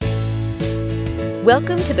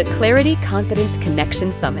Welcome to the Clarity Confidence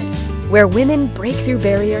Connection Summit, where women break through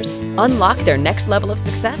barriers, unlock their next level of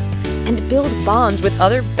success, and build bonds with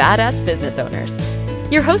other badass business owners.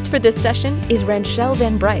 Your host for this session is Ranchelle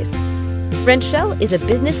Van Bryce. Ranchelle is a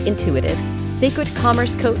business intuitive, sacred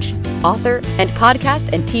commerce coach, author, and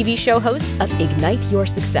podcast and TV show host of Ignite Your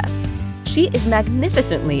Success. She is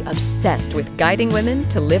magnificently obsessed with guiding women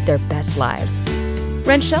to live their best lives.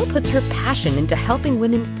 Ranchelle puts her passion into helping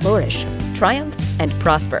women flourish, triumph, and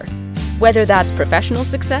prosper. Whether that's professional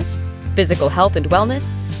success, physical health and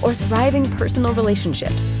wellness, or thriving personal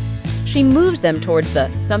relationships, she moves them towards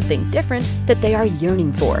the something different that they are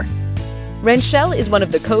yearning for. Ranchelle is one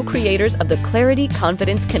of the co-creators of the Clarity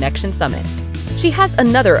Confidence Connection Summit. She has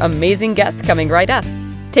another amazing guest coming right up.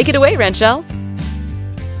 Take it away, Ranchelle.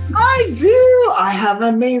 I do. I have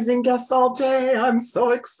amazing guests all day. I'm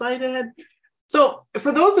so excited. So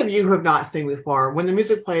for those of you who have not seen before, when the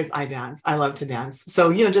music plays, I dance. I love to dance.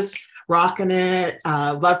 So, just rocking it.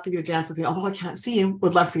 Love for you to dance with me. Although I can't see you,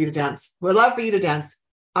 would love for you to dance. Would love for you to dance.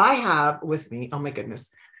 I have with me, oh my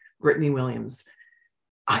goodness, Brittany Williams.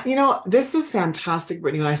 This is fantastic,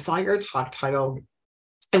 Brittany. When I saw your talk title,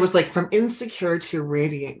 it was like From Insecure to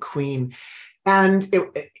Radiant Queen. And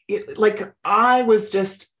I was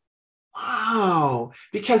just, wow,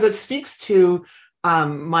 because it speaks to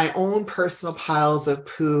my own personal piles of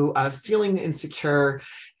poo of feeling insecure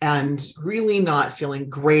and really not feeling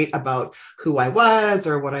great about who I was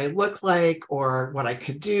or what I looked like or what I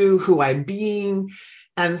could do, who I'm being.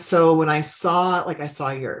 And so when I saw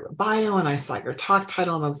your bio and I saw your talk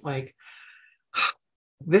title, and I was like,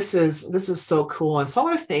 this is so cool. And so I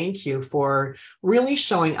want to thank you for really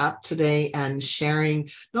showing up today and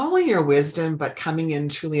sharing not only your wisdom, but coming in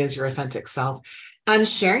truly as your authentic self and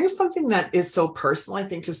sharing something that is so personal, I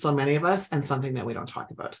think, to so many of us and something that we don't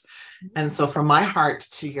talk about. And so from my heart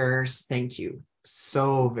to yours, thank you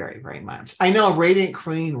so very, very much. I know, Radiant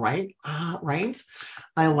Queen, right? Right?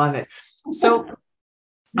 I love it. So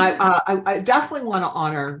I definitely want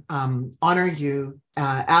to honor you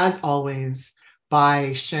as always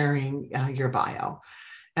by sharing your bio.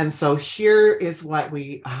 And so here is what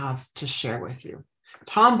we have to share with you.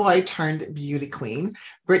 Tomboy turned beauty queen,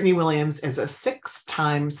 Brittany Williams is a 6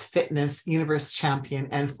 times fitness universe champion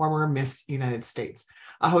and former Miss United States.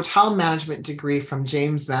 A hotel management degree from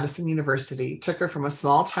James Madison University took her from a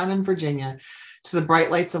small town in Virginia to the bright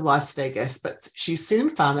lights of Las Vegas, but she soon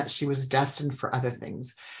found that she was destined for other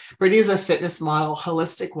things. Brittany is a fitness model,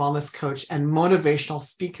 holistic wellness coach, and motivational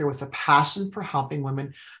speaker with a passion for helping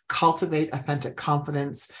women cultivate authentic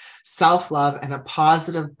confidence, self-love, and a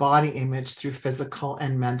positive body image through physical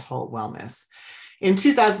and mental wellness. In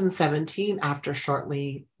 2017, after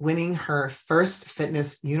shortly winning her first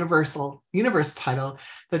Fitness Universe title,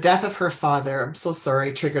 the death of her father, I'm so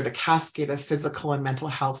sorry, triggered a cascade of physical and mental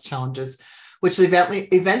health challenges, which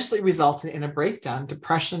eventually resulted in a breakdown,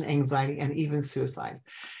 depression, anxiety, and even suicide.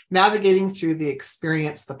 Navigating through the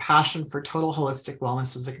experience, the passion for total holistic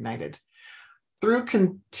wellness was ignited. Through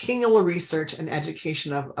continual research and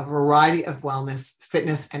education of a variety of wellness,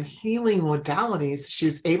 fitness, and healing modalities, she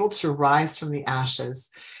was able to rise from the ashes.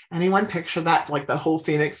 Anyone picture that, like the whole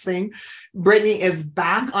Phoenix thing? Brittany is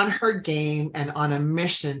back on her game and on a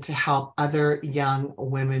mission to help other young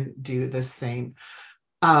women do the same.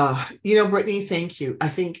 Brittany, thank you. I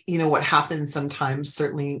think, what happens sometimes,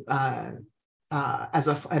 certainly as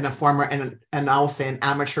a former and I will say an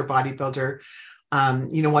amateur bodybuilder,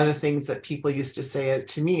 one of the things that people used to say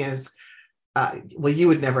to me is, well, you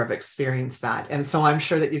would never have experienced that. And so I'm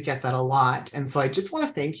sure that you get that a lot. And so I just want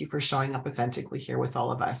to thank you for showing up authentically here with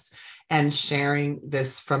all of us and sharing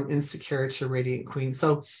this From Insecure to Radiant Queen.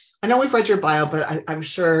 So I know we've read your bio, but I'm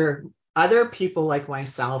sure other people like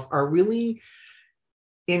myself are really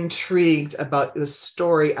intrigued about the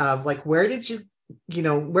story of where did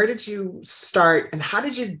you start and how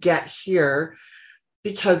did you get here?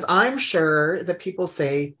 Because I'm sure that people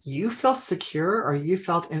say you felt secure or you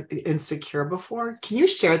felt insecure before. Can you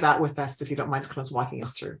share that with us if you don't mind kind of walking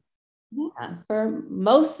us through? Yeah, for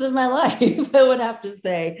most of my life, I would have to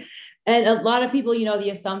say. And a lot of people, the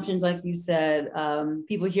assumptions, like you said,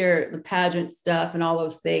 people hear the pageant stuff and all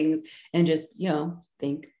those things and just,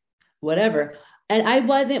 think whatever. And I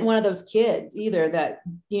wasn't one of those kids either that,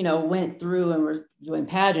 went through and was doing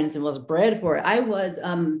pageants and was bred for it. I was,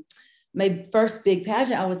 my first big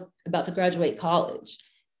pageant, I was about to graduate college.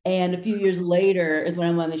 And a few years later is when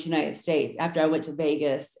I won Miss United States after I went to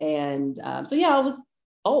Vegas. And I was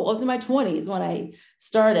in my 20s when I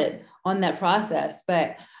started on that process.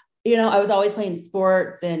 But, I was always playing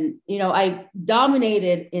sports and, I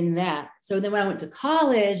dominated in that. So then when I went to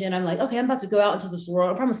college and I'm like, okay, I'm about to go out into this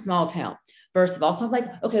world. I'm from a small town. first of all. So I'm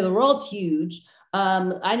like, okay, the world's huge.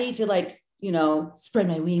 I need to like, spread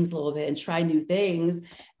my wings a little bit and try new things.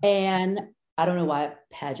 And I don't know why a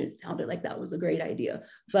pageant sounded like that was a great idea,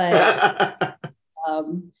 but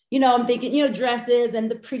I'm thinking, dresses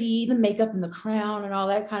and the makeup and the crown and all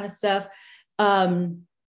that kind of stuff.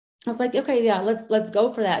 I was like, okay, yeah, let's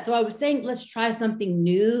go for that. So I was saying, let's try something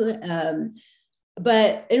new.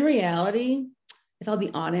 But in reality, if I'll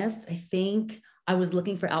be honest, I think I was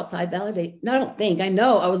looking for outside validation. No, I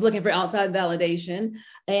know I was looking for outside validation,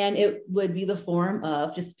 and it would be the form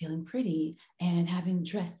of just feeling pretty and having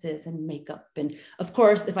dresses and makeup. And of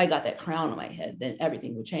course, if I got that crown on my head, then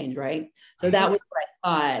everything would change, right? So that was what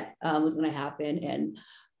I thought was going to happen.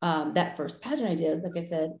 And that first pageant I did, like I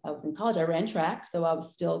said, I was in college, I ran track. So I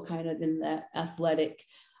was still kind of in that athletic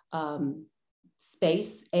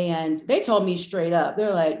space. And they told me straight up,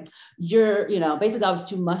 they're like, basically I was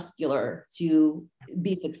too muscular to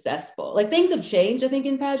be successful. Like things have changed, I think,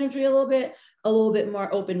 in pageantry a little bit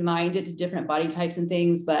more open-minded to different body types and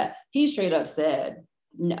things. But he straight up said,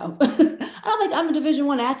 no, I'm a Division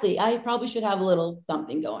I athlete. I probably should have a little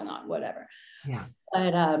something going on, whatever. Yeah.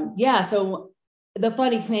 But so the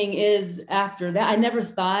funny thing is, after that, I never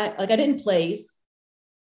thought, like, I didn't place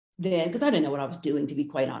then because I didn't know what I was doing, to be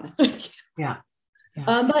quite honest with you. Yeah.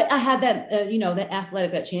 But I had that, that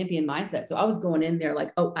athletic, that champion mindset. So I was going in there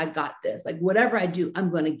like, oh, I got this. Like whatever I do, I'm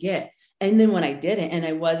going to get. And then when I didn't, and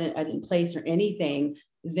I didn't place or anything,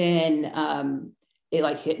 then it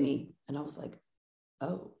like hit me, and I was like,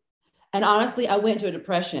 oh. And honestly, I went to a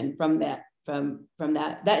depression from that. From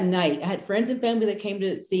that night, I had friends and family that came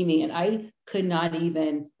to see me, and I could not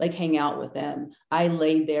even like hang out with them. I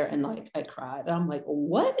laid there and like I cried. And I'm like,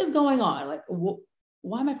 what is going on? Like,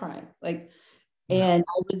 why am I crying? Like, and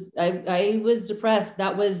I was depressed.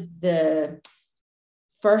 That was the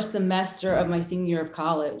first semester of my senior year of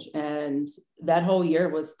college, and that whole year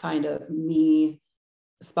was kind of me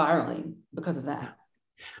spiraling because of that.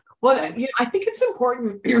 Well, I think it's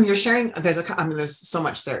important. You're sharing. There's so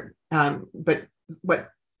much there. But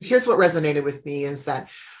here's what resonated with me is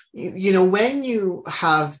that, when you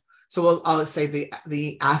have, so I'll say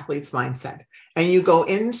the athlete's mindset, and you go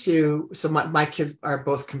into, so my kids are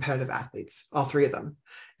both competitive athletes, all three of them,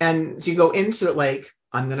 and so you go into it like,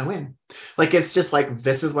 I'm gonna win. Like it's just like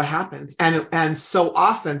this is what happens, and so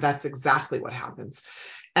often that's exactly what happens.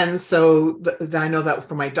 And so I know that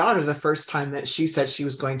for my daughter, the first time that she said she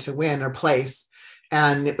was going to win or place,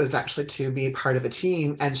 and it was actually to be part of a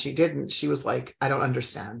team, and she didn't, she was like, I don't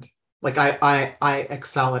understand. Like I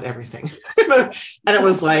excel at everything. And it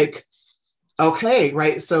was like, okay,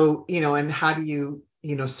 right. So, and how do you,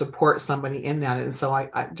 support somebody in that? And so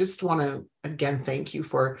I just want to, again, thank you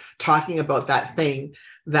for talking about that thing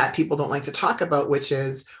that people don't like to talk about, which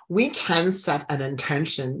is we can set an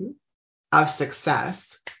intention of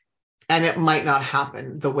success, and it might not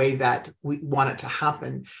happen the way that we want it to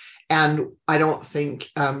happen. And I don't think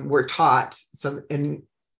we're taught then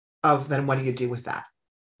what do you do with that?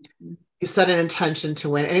 You set an intention to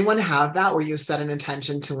win. Anyone have that where you set an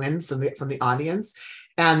intention to win from the audience,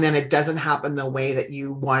 and then it doesn't happen the way that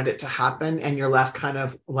you wanted it to happen, and you're left kind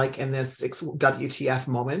of like in this WTF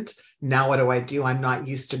moment? Now what do? I'm not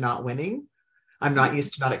used to not winning. I'm not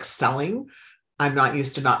used to not excelling. I'm not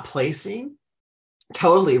used to not placing.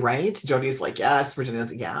 Totally, right? Jody's like, yes.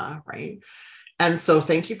 Virginia's, yeah, right. And so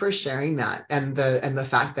thank you for sharing that, and the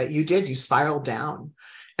fact that you spiraled down.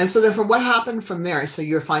 And so then from what happened from there, so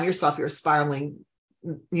you find yourself, you're spiraling,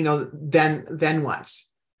 then what?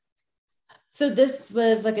 So this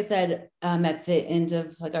was, like I said, at the end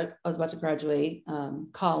of, like, I was about to graduate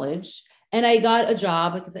college, and I got a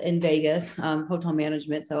job, like I said, in Vegas, hotel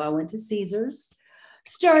management. So I went to Caesars,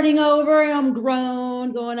 starting over, and I'm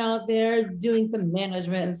grown, going out there, doing some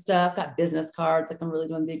management and stuff, got business cards, like I'm really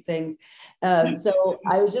doing big things. So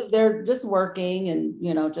I was just there, just working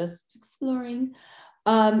and, just exploring.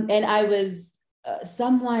 And I was,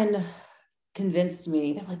 someone convinced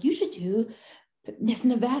me, they're like, you should do Miss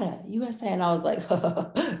Nevada, USA. And I was like,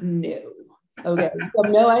 no, okay, I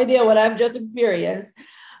have no idea what I've just experienced.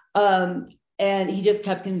 And he just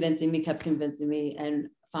kept convincing me. And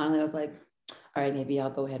finally I was like, all right, maybe I'll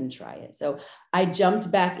go ahead and try it. So I jumped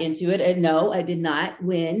back into it, and no, I did not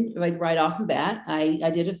win like right off the bat. I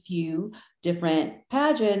did a few different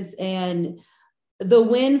pageants, and the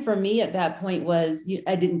win for me at that point was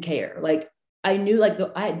I didn't care. Like I knew, like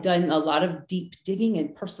I had done a lot of deep digging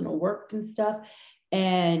and personal work and stuff,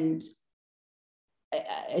 and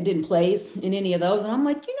I didn't place in any of those. And I'm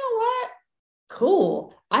like, you know what?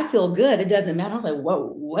 Cool. I feel good. It doesn't matter. I was like, whoa,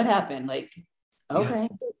 what happened? Like, okay.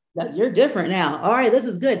 You're different now. All right, this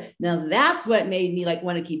is good. Now that's what made me like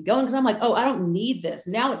want to keep going because I'm like, oh, I don't need this.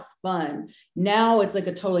 Now it's fun. Now it's like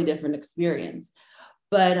a totally different experience.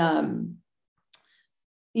 But I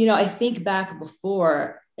think back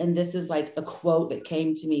before, and this is like a quote that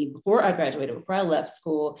came to me before I graduated, before I left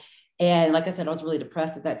school. And like I said, I was really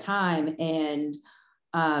depressed at that time. And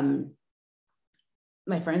um,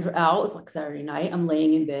 my friends were out. It was like Saturday night. I'm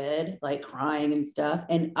laying in bed, like crying and stuff.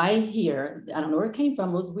 And I don't know where it came from.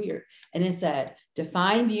 It was weird. And it said,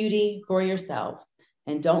 define beauty for yourself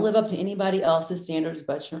and don't live up to anybody else's standards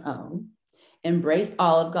but your own. Embrace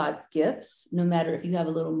all of God's gifts, no matter if you have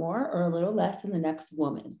a little more or a little less than the next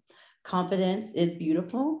woman. Confidence is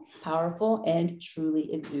beautiful, powerful, and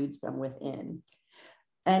truly exudes from within.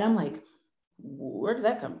 And I'm like, where did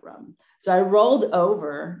that come from? So I rolled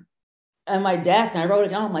over at my desk and I wrote it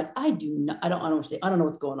down. I'm like, I don't understand. I don't know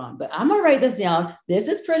what's going on, but I'm gonna write this down. This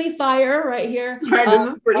is pretty fire right here. Right,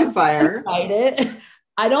 this is pretty fire. Write it.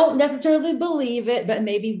 I don't necessarily believe it, but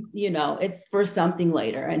maybe, it's for something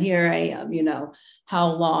later. And here I am,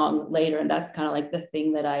 how long later. And that's kind of like the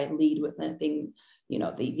thing that I lead with, and the thing,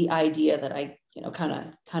 the idea that I,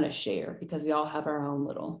 kind of share, because we all have our own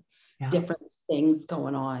little different things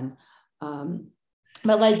going on.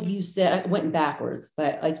 But like you said, I went backwards,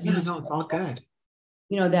 but like you said, it's all good.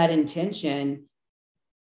 That intention,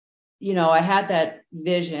 I had that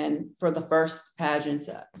vision for the first pageants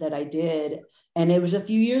that I did. And it was a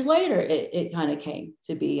few years later, it kind of came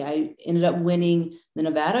to be. I ended up winning the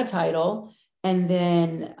Nevada title and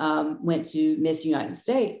then went to Miss United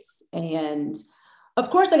States. And of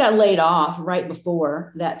course, I got laid off right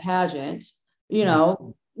before that pageant,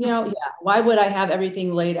 why would I have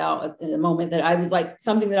everything laid out in a moment that I was like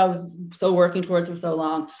something that I was so working towards for so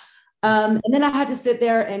long? And then I had to sit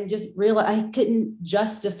there and just realize I couldn't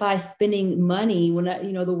justify spending money when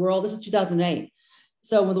the world, this is 2008.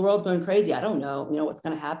 So when the world's going crazy, I don't know, what's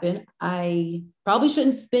going to happen. I probably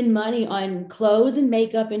shouldn't spend money on clothes and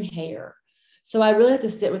makeup and hair. So I really have to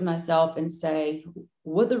sit with myself and say,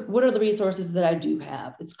 what are the resources that I do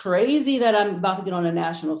have? It's crazy that I'm about to get on a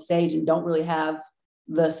national stage and don't really have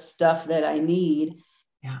the stuff that I need.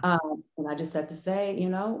 Yeah. And I just have to say,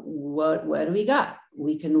 what do we got?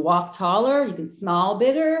 We can walk taller, you can smile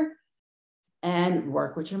bigger, and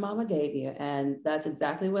work what your mama gave you. And that's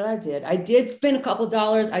exactly what I did. I did spend a couple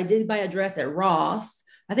dollars. I did buy a dress at Ross.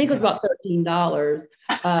 I think it was about $13.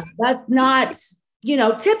 That's not,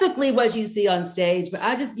 typically what you see on stage, but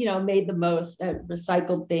I just, made the most,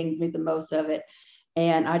 recycled things, made the most of it.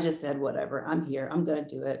 And I just said, whatever, I'm here, I'm going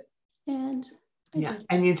to do it. And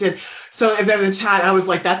and you did. So in the chat, I was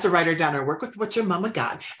like, that's a writer downer. Work with what your mama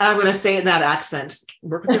got. And I'm going to say it in that accent.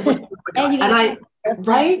 Work with what your mama got.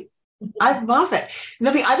 Right? I love it. Now,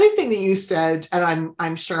 the other thing that you said, and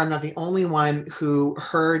I'm sure I'm not the only one who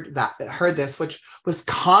heard this, which was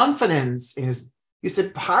confidence is, you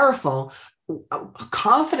said powerful.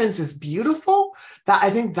 Confidence is beautiful. That I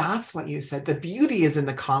think that's what you said. The beauty is in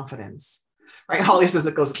the confidence, right? Holly says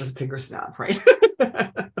it goes with this pigger snap, right?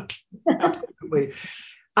 Absolutely.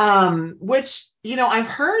 Which,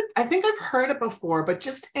 I think I've heard it before, but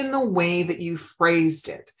just in the way that you phrased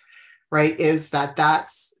it, right, is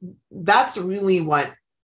that's really what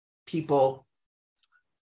people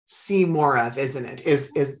see more of, isn't it?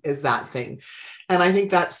 Is that thing. And I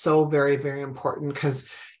think that's so very, very important because,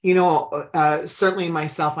 certainly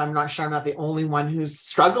myself, I'm not sure I'm not the only one who's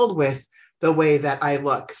struggled with the way that I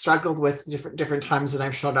look, struggled with different times that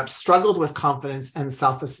I've showed up, struggled with confidence and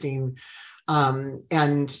self-esteem.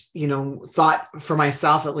 And, thought for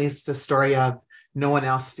myself, at least, the story of no one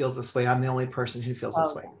else feels this way. I'm the only person who feels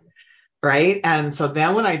this way. Right. And so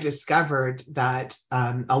then when I discovered that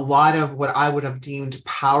a lot of what I would have deemed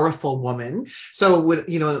powerful woman, so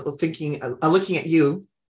looking at you,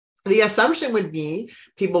 the assumption would be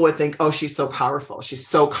people would think, oh, she's so powerful, she's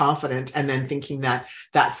so confident, and then thinking that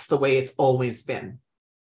that's the way it's always been.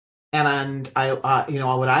 And I,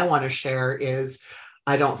 what I want to share is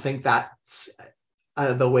I don't think that's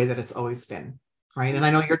the way that it's always been. Right. And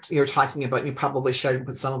I know you're talking about, you probably shared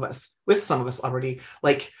with some of us already,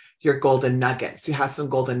 like your golden nuggets. You have some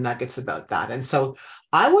golden nuggets about that. And so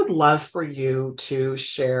I would love for you to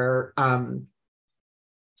share.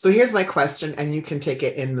 So here's my question, and you can take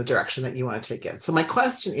it in the direction that you want to take it. So my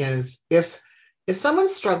question is, if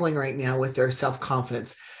someone's struggling right now with their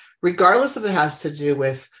self-confidence, regardless if it has to do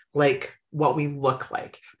with like what we look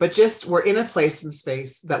like, but just we're in a place and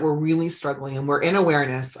space that we're really struggling, and we're in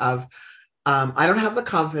awareness of, I don't have the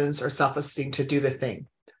confidence or self-esteem to do the thing.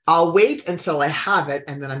 I'll wait until I have it,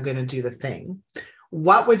 and then I'm going to do the thing.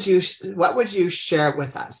 What would you share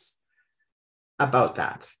with us about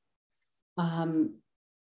that?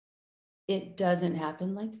 it doesn't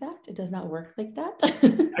happen like that. It does not work like that.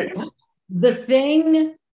 The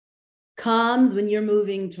thing comes when you're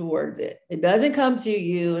moving towards it. It doesn't come to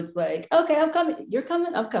you. It's like, okay, I'm coming. You're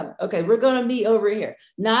coming. I'm coming. Okay, we're gonna meet over here.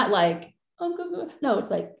 Not like I'm going. No,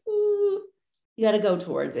 it's like ooh, you got to go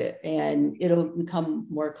towards it, and it'll become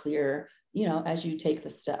more clear. As you take the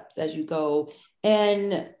steps, as you go,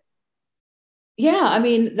 and yeah, I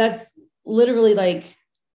mean that's literally like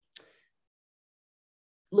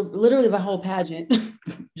literally my whole pageant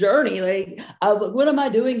journey. Like, what am I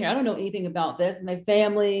doing here? I don't know anything about this. My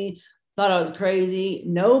family thought I was crazy.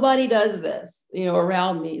 Nobody does this,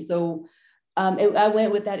 around me. So I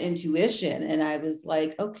went with that intuition, and I was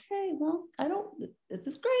like, okay, well, this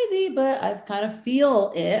is crazy, but I kind of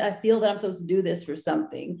feel it. I feel that I'm supposed to do this for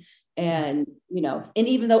something. And, and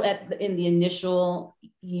even though in the initial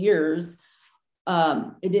years,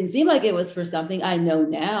 it didn't seem like it was for something. I know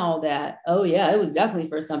now that, oh yeah, it was definitely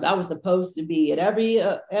for something. I was supposed to be at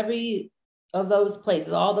every of those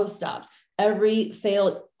places, all those stops, every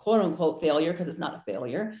quote unquote failure, because it's not a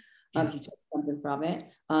failure. If you take something from it,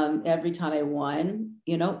 every time I won,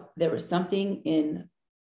 there was something in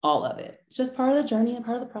all of it. It's just part of the journey and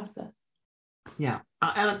part of the process. Yeah.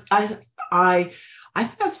 And I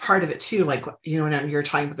think that's part of it too. Like, when you're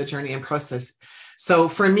talking about the journey and process. So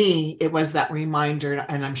for me, it was that reminder,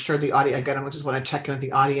 and I'm sure the audience, again, I just want to check in with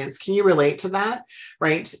the audience. Can you relate to that,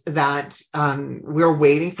 right? That we're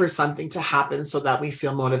waiting for something to happen so that we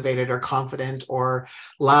feel motivated or confident or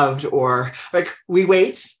loved, or like we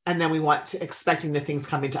wait and then we want to expecting the things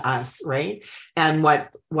coming to us, right? And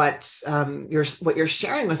what you're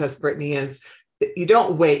sharing with us, Brittany, is you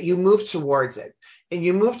don't wait, you move towards it. And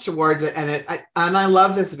you move towards it, and I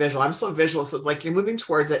love this visual. I'm so visual, so it's like you're moving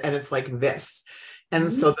towards it, and it's like this. And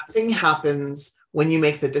so the thing happens when you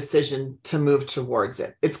make the decision to move towards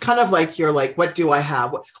it. It's kind of like you're like, what do I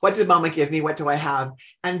have? What did Mama give me? What do I have?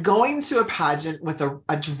 And going to a pageant with a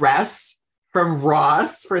dress from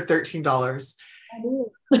Ross for $13.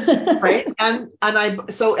 Right. And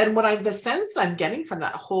the sense that I'm getting from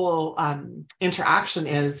that whole interaction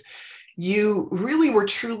is you really were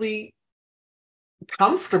truly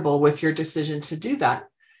comfortable with your decision to do that.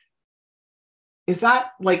 Is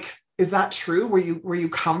that true? Were you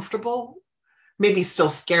comfortable? Maybe still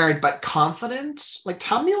scared, but confident? Like,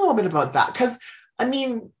 tell me a little bit about that. Because I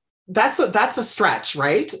mean, that's a stretch,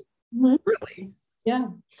 right? Mm-hmm. Really. Yeah.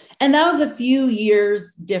 And that was a few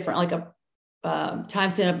years different, like a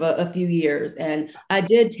time span of a few years. And I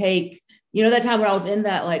did take, that time when I was in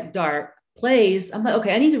that like dark place, I'm like,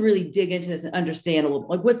 okay, I need to really dig into this and understand a little,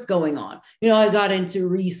 like what's going on. I got into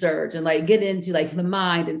research and like get into like the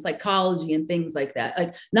mind and psychology and things like that.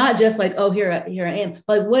 Like not just like, oh, here I am.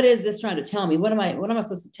 Like, what is this trying to tell me? What am I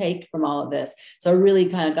supposed to take from all of this? So I really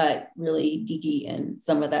kind of got really geeky and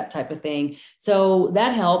some of that type of thing. So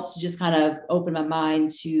that helped just kind of open my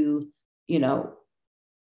mind to,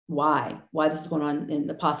 why this is going on and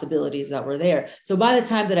the possibilities that were there. So by the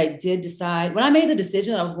time that I did decide, when I made the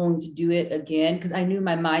decision that I was going to do it again, because I knew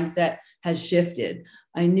my mindset has shifted.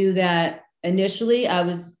 I knew that initially I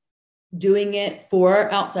was doing it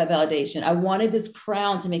for outside validation. I wanted this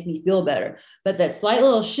crown to make me feel better. But that slight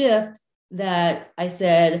little shift that I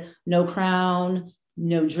said, no crown,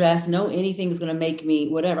 no dress, no anything is going to make me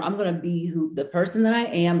whatever. I'm going to be the person that I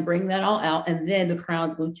am, bring that all out, and then the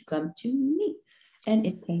crown's going to come to me. And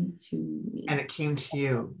it came to me. And it came to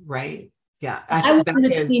you, right? Yeah. I was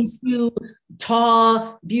between two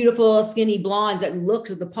tall, beautiful, skinny blondes that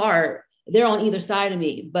looked the part. They're on either side of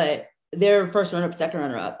me, but they're first runner up, second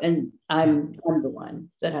runner up. And I'm the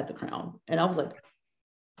one that had the crown. And I was like,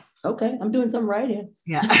 okay, I'm doing something right here.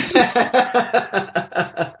 Yeah.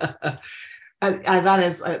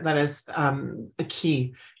 That is a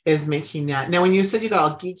key, is making that. Now, when you said you got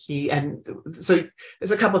all geeky, and so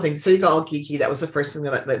there's a couple of things. So you got all geeky. That was the first thing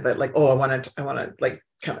that like, oh, I want to like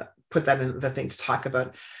kind of put that in the thing to talk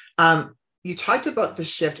about. You talked about the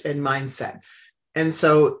shift in mindset, and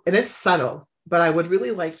it's subtle, but I would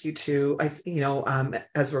really like you to,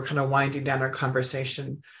 as we're kind of winding down our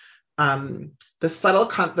conversation, the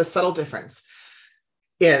subtle difference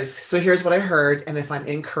is. So here's what I heard, and if I'm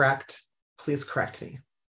incorrect, please correct me.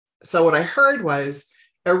 So what I heard was,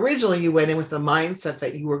 originally you went in with the mindset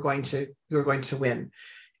that you were going to win,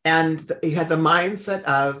 and you had the mindset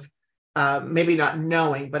of maybe not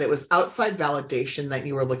knowing, but it was outside validation that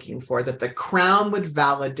you were looking for, that the crown would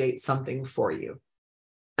validate something for you.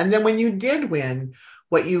 And then when you did win,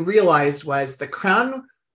 what you realized was the crown.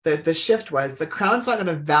 The shift was the crown's not going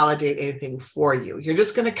to validate anything for you. You're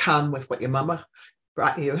just going to come with what your mama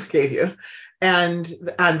gave you, and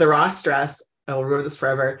the Ross dress. I'll remember this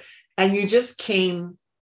forever. And you just came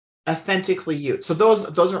authentically you. So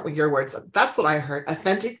those aren't your words. That's what I heard.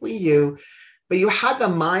 Authentically you, but you had the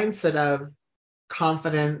mindset of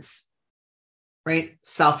confidence, right?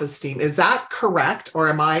 Self-esteem. Is that correct? Or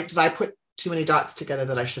did I put too many dots together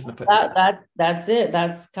that I shouldn't have put together? That's it.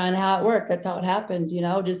 That's kind of how it worked. That's how it happened,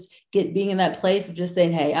 just being in that place of just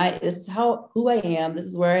saying, hey, this is who I am. This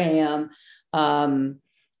is where I am.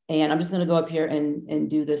 And I'm just going to go up here and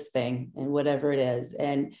do this thing and whatever it is.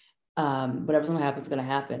 And whatever's going to happen is going to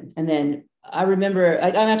happen. And then I remember,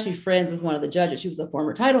 I'm actually friends with one of the judges. She was a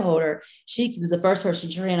former title holder. She was the first person.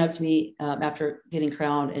 She ran up to me after getting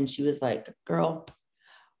crowned, and she was like, girl,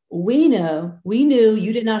 we knew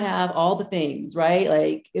you did not have all the things, right?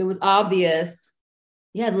 Like, it was obvious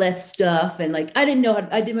you had less stuff. And like, I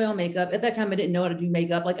did my own makeup. At that time, I didn't know how to do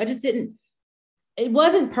makeup. Like, it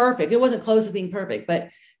wasn't perfect. It wasn't close to being perfect, but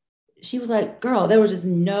she was like, girl, there was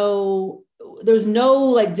no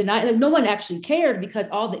like denying, like no one actually cared, because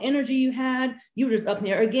all the energy you had, you were just up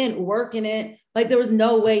there again, working it. Like, there was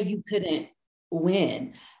no way you couldn't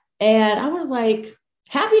win. And I was like,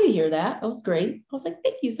 happy to hear that. That was great. I was like,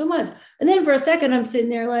 thank you so much. And then for a second, I'm sitting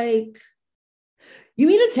there like, you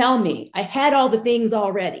mean to tell me I had all the things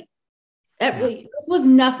already? This was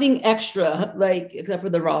nothing extra, like, except for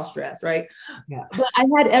the raw stress, right? Yeah. But I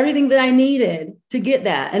had everything that I needed to get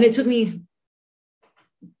that. And it took me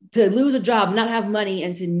to lose a job, not have money,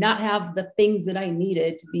 and to not have the things that I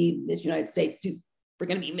needed to be Miss United States, to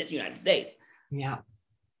freaking be Miss United States. Yeah.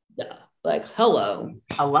 Yeah. Like, hello,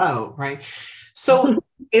 right? So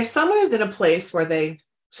if someone is in a place where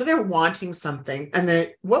they're wanting something,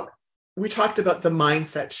 and what we talked about, the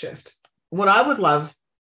mindset shift, what I would love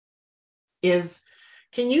is,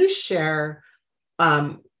 can you share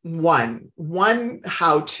one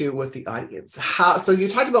how-to with the audience? So you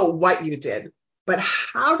talked about what you did, but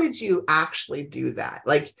how did you actually do that?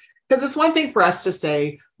 Like, because it's one thing for us to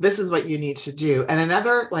say, this is what you need to do. And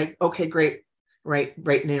another, like, okay, great, right,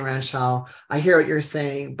 Brittany and Rachel, I hear what you're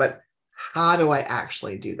saying, but how do I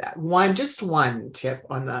actually do that? Just one tip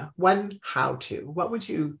on the one how-to. What would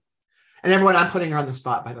you, and everyone, I'm putting her on the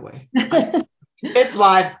spot, by the way. It's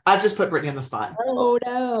live. I've just put Brittany on the spot. Oh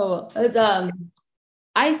no.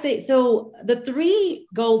 I say, so the 3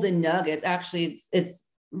 golden nuggets, actually, it's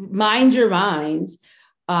mind your mind,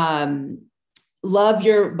 love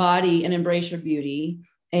your body and embrace your beauty,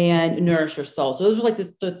 and nourish your soul. So those are like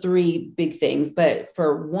the 3 big things. But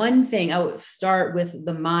for one thing, I would start with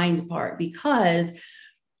the mind part, because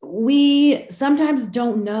we sometimes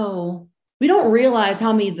don't know, we don't realize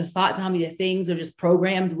how many of the thoughts and how many of the things are just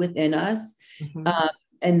programmed within us. Mm-hmm.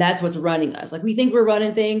 And that's what's running us. Like, we think we're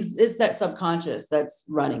running things. It's that subconscious that's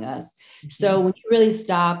running us. Mm-hmm. So when you really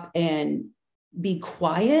stop and be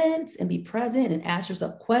quiet and be present and ask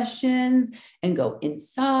yourself questions and go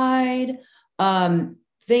inside,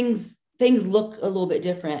 things look a little bit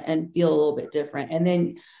different and feel a little bit different. And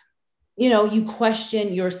then, you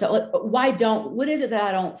question yourself. Like, what is it that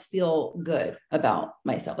I don't feel good about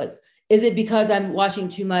myself? Like, is it because I'm watching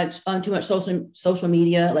too much social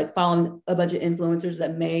media, like following a bunch of influencers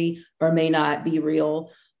that may or may not be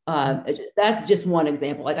real? That's just one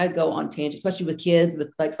example. Like, I go on tangents, especially with kids,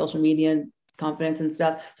 with like social media and confidence and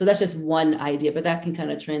stuff. So that's just one idea, but that can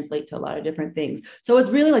kind of translate to a lot of different things. So it's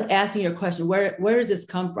really like asking your question, where does this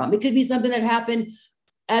come from? It could be something that happened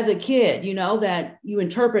as a kid, that you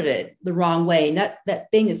interpreted the wrong way, and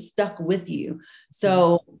that thing is stuck with you.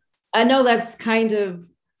 So I know that's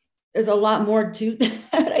there's a lot more to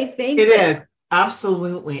that, I think. It is.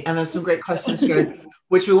 Absolutely. And there's some great questions here,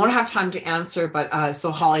 which we won't have time to answer. But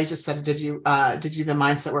so Holly just said, did you do the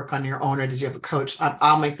mindset work on your own, or did you have a coach?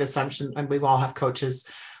 I'll make the assumption, and we all have coaches.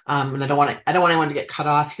 And I don't want anyone to get cut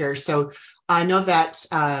off here. So I know that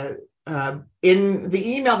in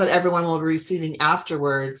the email that everyone will be receiving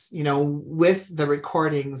afterwards, with the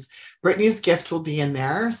recordings, Brittany's gift will be in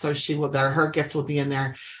there. So her gift will be in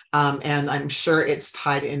there. And I'm sure it's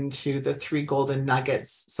tied into the 3 golden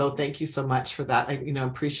nuggets. So thank you so much for that. I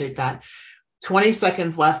appreciate that. 20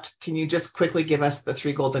 seconds left. Can you just quickly give us the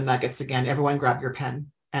 3 golden nuggets again? Everyone grab your pen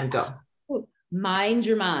and go. Mind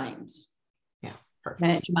your mind. Yeah, perfect.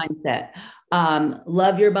 Manage your mindset.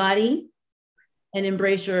 Love your body and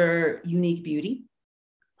embrace your unique beauty.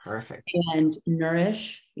 Perfect. And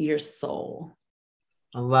nourish your soul.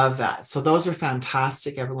 I love that. So those are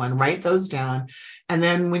fantastic, everyone. Write those down. And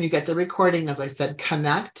then when you get the recording, as I said,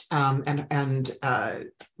 connect. And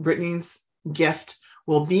Brittany's gift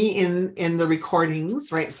will be in the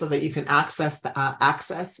recordings, right? So that you can access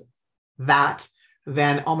that.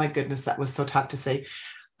 Then, oh my goodness, that was so tough to say.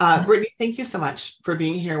 Brittany, thank you so much for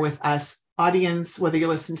being here with us audience, whether you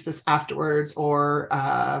listen to this afterwards or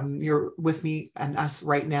you're with me and us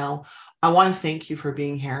right now, I want to thank you for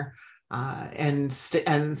being here. And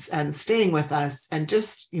staying with us and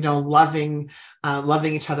just, loving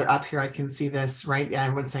each other up here. I can see this, right? Yeah,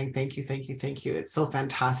 everyone's saying thank you, thank you, thank you. It's so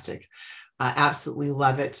fantastic. Absolutely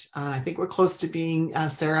love it. I think we're close to being,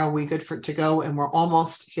 Sarah, we good to go, and we're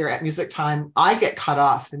almost here at music time. I get cut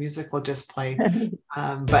off. The music will just play.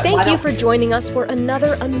 But Thank you for joining us for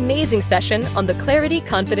another amazing session on the Clarity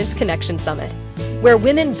Confidence Connection Summit, where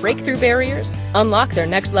women break through barriers, unlock their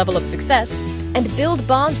next level of success, and build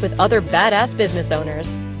bonds with other badass business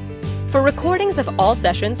owners. For recordings of all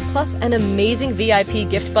sessions, plus an amazing VIP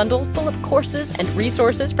gift bundle full of courses and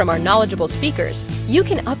resources from our knowledgeable speakers, you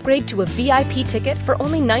can upgrade to a VIP ticket for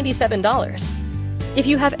only $97. If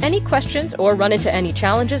you have any questions or run into any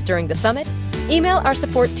challenges during the summit, email our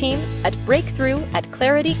support team at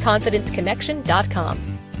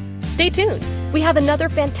breakthrough@clarityconfidenceconnection.com. Stay tuned. We have another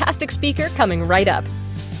fantastic speaker coming right up.